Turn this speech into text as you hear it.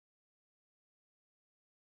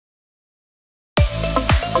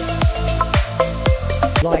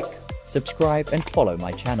subscribe and follow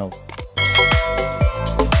my channel.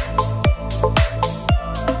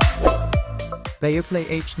 Beoplay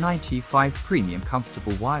H95 Premium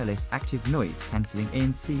Comfortable Wireless Active Noise Cancelling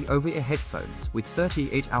ANC over-ear headphones with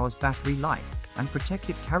 38 hours battery life and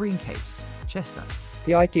protected carrying case. Chestnut.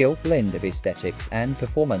 The ideal blend of aesthetics and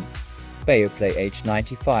performance. Beoplay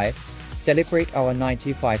H95. Celebrate our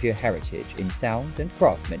 95-year heritage in sound and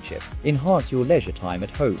craftsmanship. Enhance your leisure time at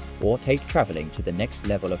home or take traveling to the next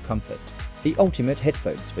level of comfort. The ultimate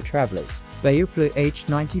headphones for travelers. Beoplay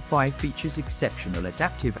H95 features exceptional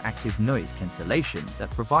adaptive active noise cancellation that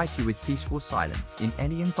provides you with peaceful silence in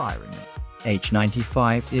any environment.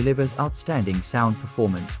 H95 delivers outstanding sound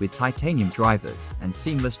performance with titanium drivers and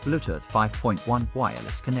seamless Bluetooth 5.1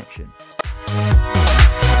 wireless connection.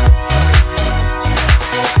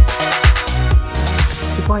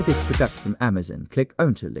 To buy this product from Amazon, click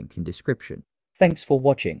onto link in description. Thanks for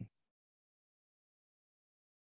watching.